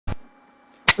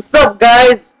What's up,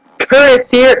 guys? Curtis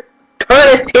here.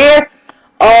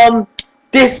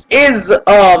 This is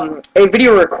a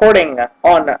video recording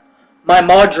on my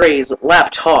Madre's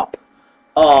laptop.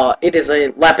 It is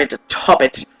a laptop,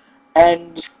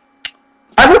 and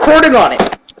I'm recording on it.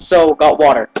 So got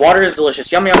water. Water is delicious.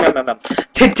 Yum yum yum yum yum.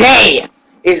 Today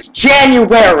is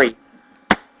January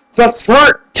the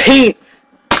 13th.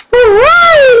 Friday.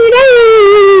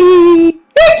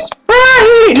 It's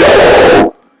Friday.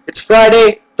 No! It's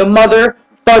Friday, the mother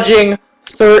fudging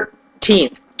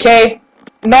 13th, okay?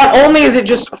 Not only is it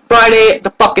just Friday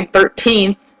the fucking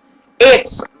 13th,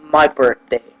 it's my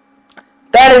birthday.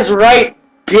 That is right,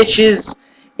 bitches.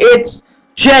 It's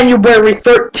January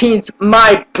 13th,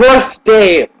 my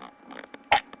birthday.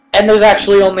 And there's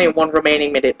actually only one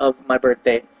remaining minute of my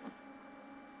birthday.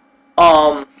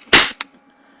 But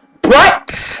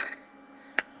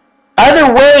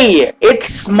either way,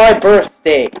 it's my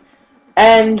birthday.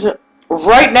 And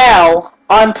right now,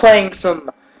 I'm playing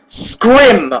some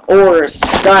Skyrim or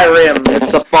Skyrim.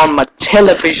 It's up on my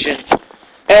television.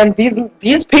 And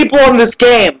these people on this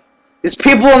game,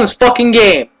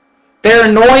 they're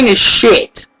annoying as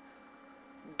shit.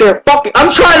 They're fucking. I'm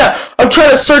trying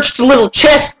to search the little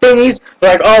chest thingies.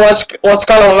 They're like, oh, let's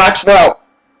go to the next row.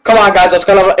 Come on, guys, let's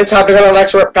go. It's time to go to the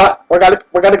next row. We're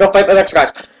gonna go fight the next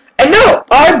guys. And no,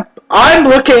 I'm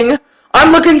looking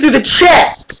through the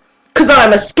chests. Because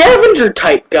I'm a scavenger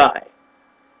type guy.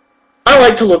 I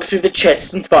like to look through the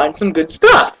chests and find some good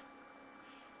stuff.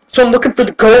 So I'm looking for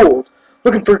the gold.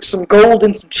 Looking for some gold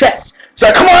in some chests.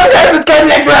 So come on, guys, let's go to the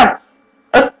next round.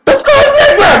 Let's go to the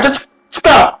next round. Just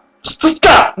stop. Just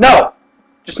stop. No.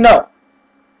 Just no.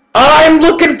 I'm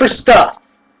looking for stuff.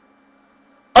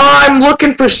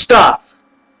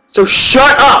 So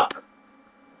shut up.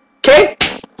 Okay?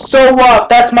 So,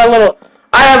 that's my little...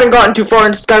 I haven't gotten too far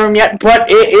into Skyrim yet,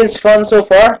 but it is fun so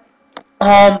far.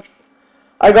 I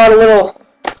got a little...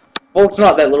 Well, it's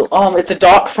not that little. It's a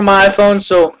dock for my iPhone,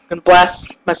 so I can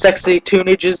blast my sexy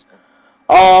tunages.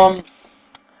 I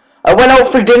went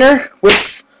out for dinner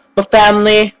with my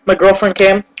family. My girlfriend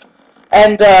came.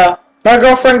 And, my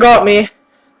girlfriend got me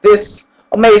this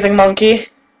amazing monkey.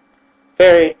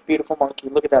 Very beautiful monkey.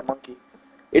 Look at that monkey.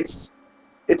 It's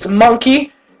a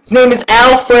monkey. His name is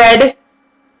Alfred,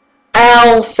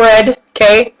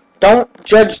 okay? Don't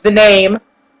judge the name.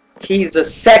 He's a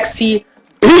sexy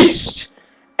beast.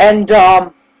 And,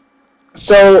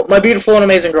 so my beautiful and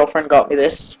amazing girlfriend got me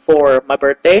this for my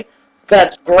birthday.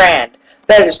 That's grand.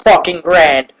 That is fucking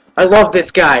grand. I love this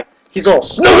guy. He's all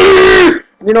snuggy!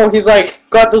 You know, he's like,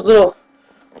 got those little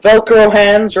Velcro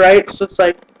hands, right? So it's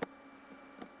like,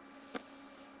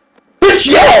 bitch,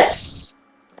 yes!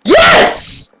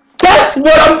 Yes! That's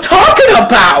what I'm talking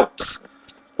about!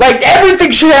 Like,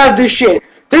 everything should have this shit.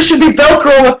 There should be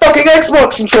Velcro on a fucking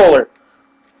Xbox controller.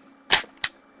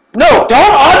 No,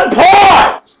 don't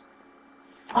unpause!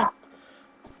 Fuck.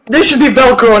 There should be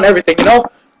Velcro on everything, you know?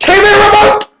 TV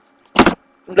remote!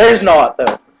 There's not,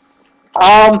 though.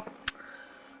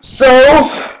 So,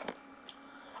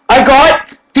 I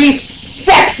got these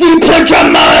sexy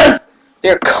pajamas!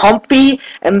 They're comfy,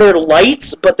 and they're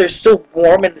light, but they're still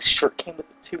warm, and the shirt came with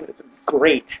it, too, and it's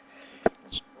great.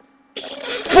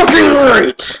 Fucking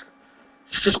great!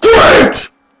 It's just great!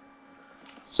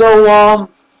 So,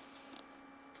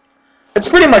 that's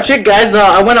pretty much it, guys.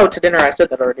 I went out to dinner. I said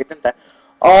that already, didn't I?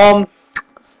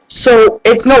 So,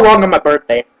 it's no longer my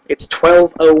birthday. It's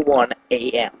 12:01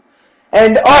 a.m.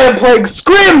 And I am playing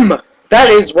Skyrim! That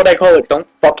is what I call it. Don't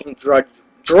fucking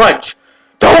drudge.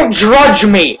 Don't drudge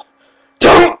me!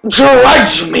 Don't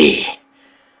drudge me!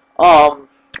 But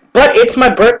it's my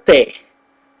birthday.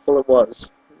 Well, it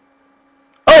was.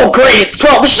 Oh, great, it's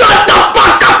 12. Shut the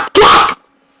fuck up, clock!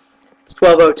 It's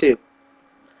 12:02.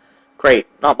 Great,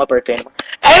 not my birthday anymore.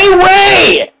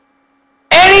 Anyway!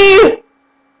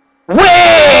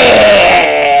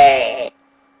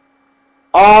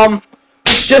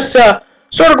 It's just a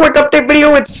sort of quick update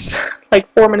video. It's like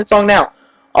 4 minutes long now.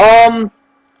 I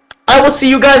will see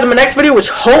you guys in my next video, which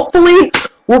hopefully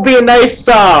will be a nice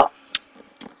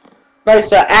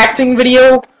acting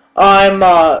video. I'm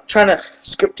trying to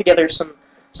script together some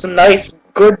nice,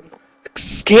 good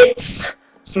skits,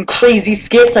 some crazy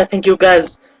skits. I think you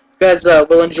guys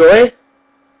will enjoy.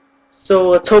 So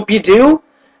let's hope you do,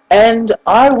 and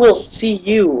I will see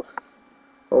you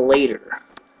later.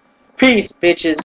 Peace, bitches.